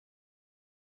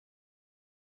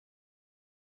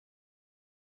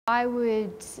I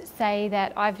would say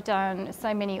that I've done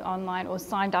so many online, or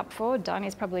signed up for, done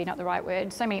is probably not the right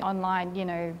word, so many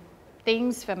online,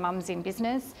 things for mums in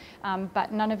business,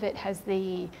 but none of it has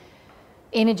the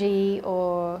energy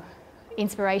or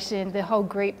inspiration. The whole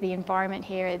group, the environment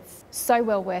here, it's so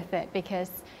well worth it,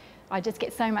 because I just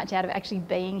get so much out of actually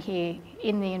being here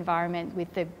in the environment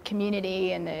with the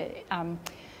community and the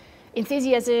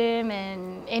enthusiasm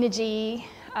and energy.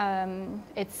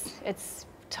 It's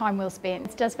time well spent.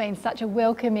 It's just been such a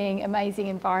welcoming, amazing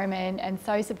environment and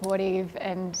so supportive,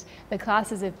 and the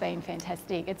classes have been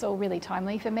fantastic. It's all really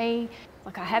timely for me.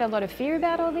 Like, I had a lot of fear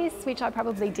about all this, which I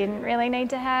probably didn't really need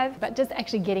to have, but just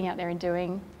actually getting out there and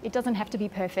doing. It doesn't have to be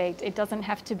perfect. It doesn't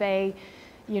have to be,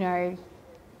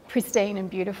 pristine and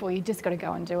beautiful. You just got to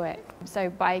go and do it. So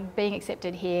by being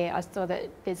accepted here, I saw that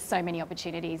there's so many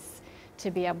opportunities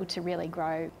to be able to really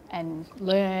grow and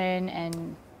learn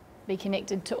and be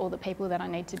connected to all the people that I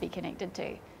need to be connected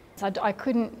to. So I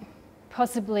couldn't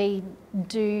possibly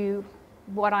do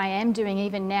what I am doing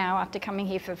even now after coming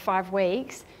here for 5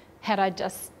 weeks had I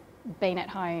just been at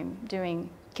home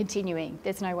continuing.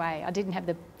 There's no way. I didn't have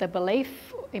the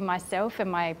belief in myself and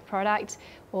my product,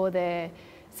 or the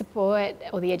support,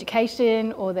 or the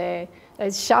education, or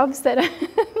those shoves that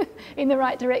are in the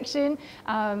right direction.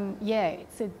 Yeah,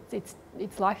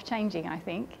 it's life-changing, I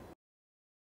think.